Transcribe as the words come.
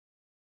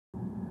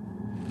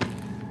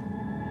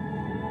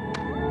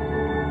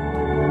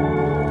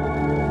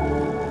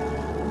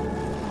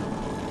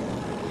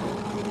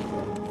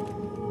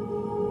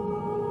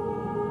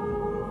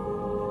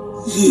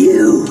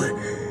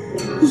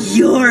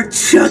You're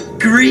Chuck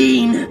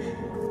Green.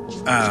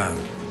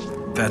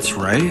 That's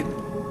right.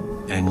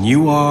 And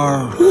you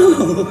are...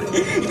 Oh,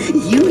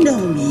 you know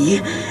me.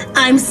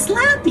 I'm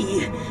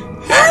Slappy.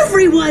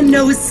 Everyone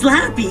knows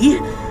Slappy.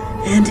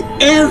 And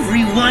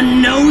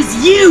everyone knows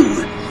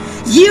you.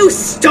 You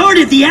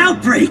started the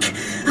outbreak.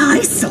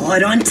 I saw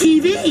it on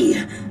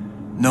TV.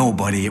 No,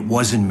 buddy, it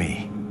wasn't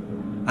me.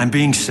 I'm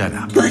being set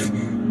up. But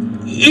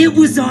it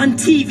was on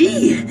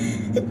TV.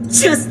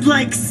 Just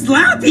like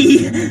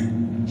Slappy.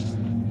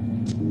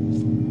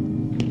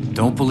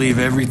 Don't believe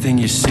everything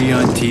you see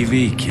on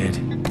TV, kid.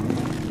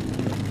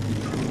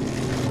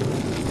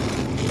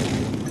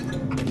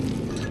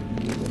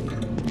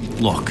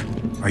 Look,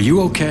 are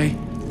you okay?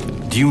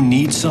 Do you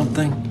need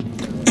something?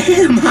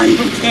 Am I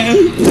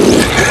okay?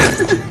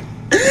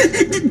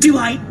 Do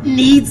I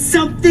need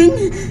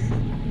something?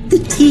 The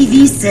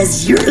TV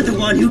says you're the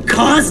one who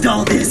caused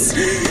all this.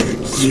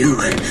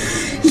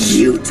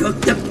 You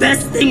took the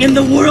best thing in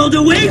the world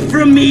away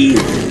from me.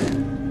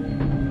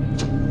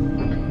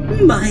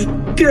 My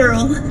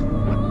girl.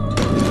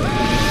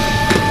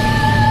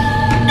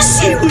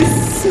 She was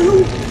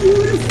so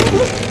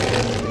beautiful.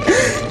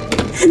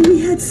 And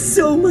we had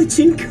so much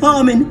in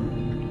common.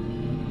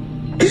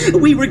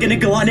 We were gonna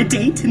go on a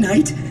date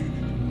tonight.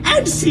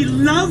 And she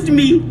loved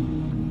me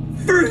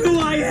for who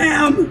I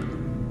am.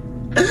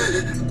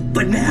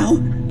 But now,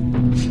 look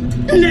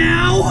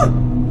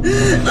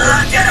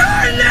at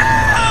her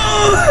now!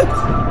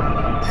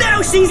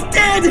 Now she's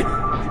dead!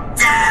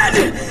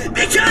 Dead!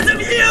 Because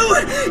of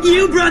you!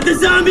 You brought the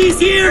zombies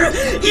here!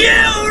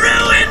 You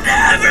ruined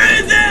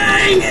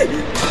everything!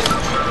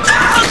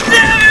 I'll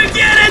never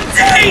get a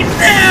date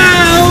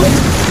now!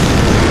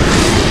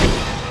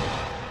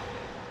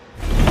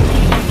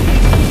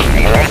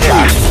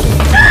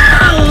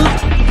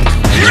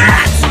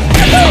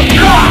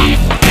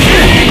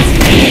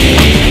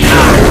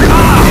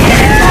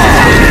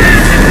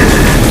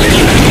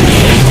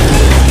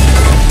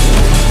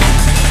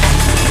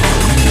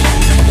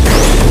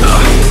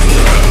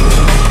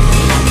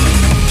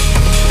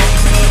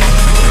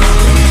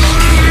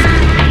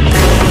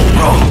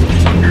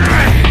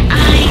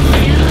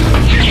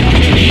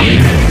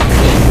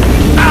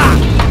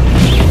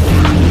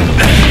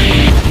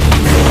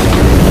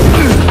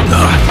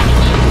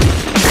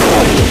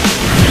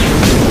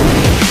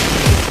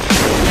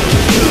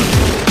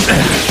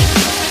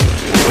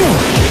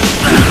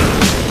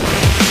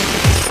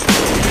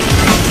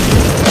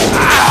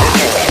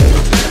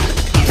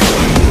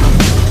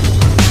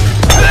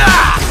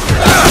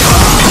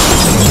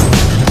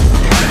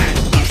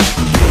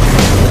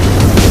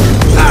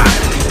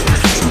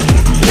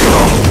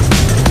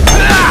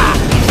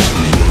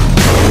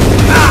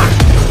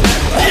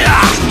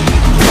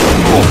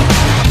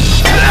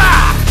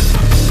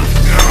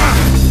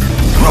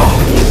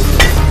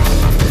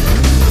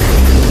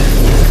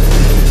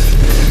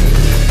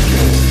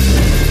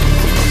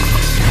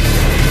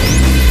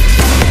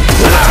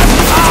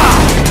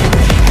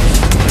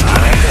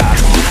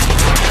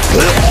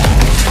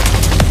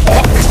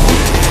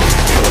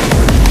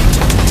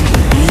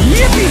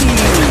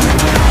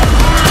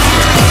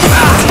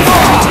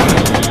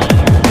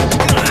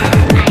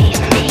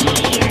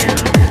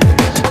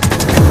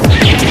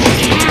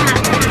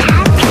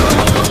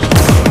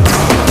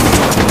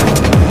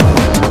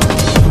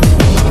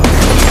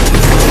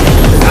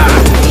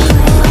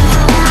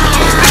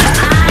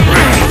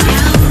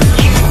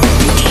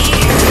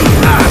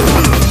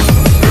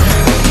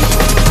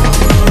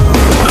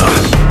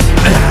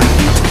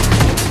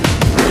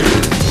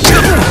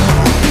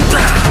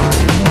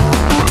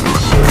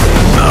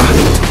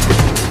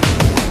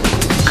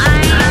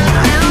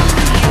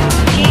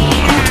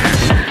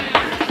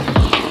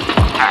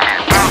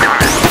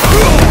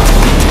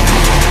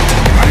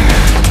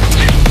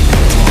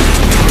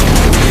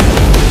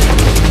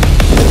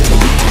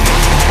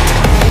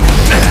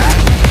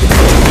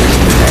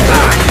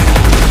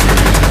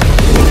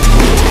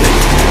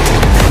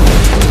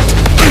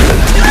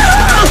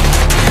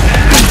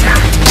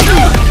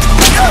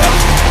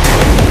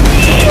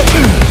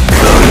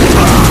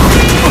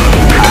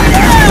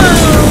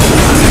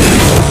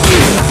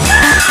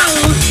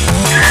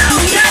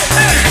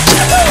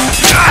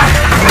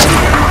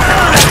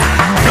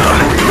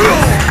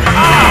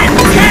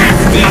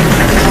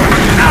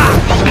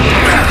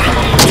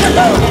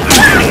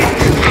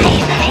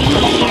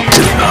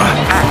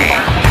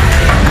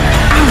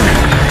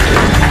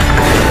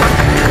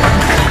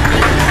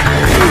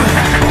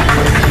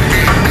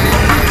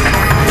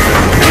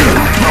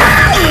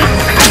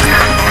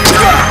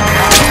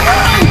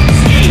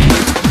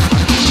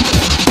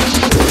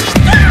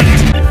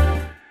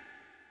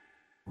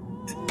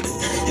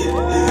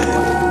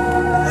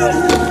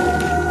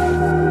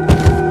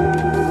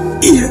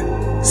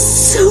 You're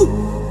so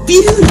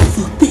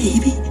beautiful,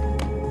 baby.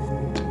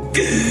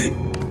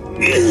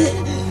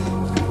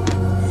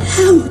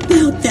 How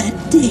about that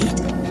date?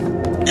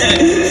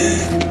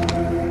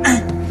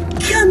 I'm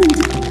coming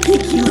to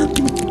pick you up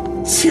in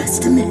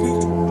just a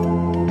minute.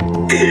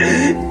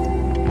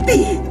 Be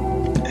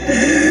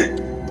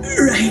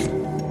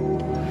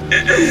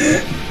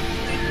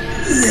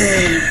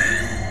There.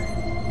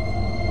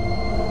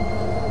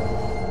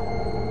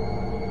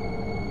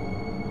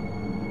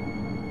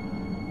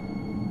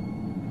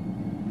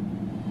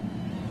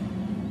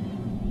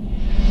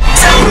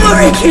 Don't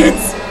worry, kids!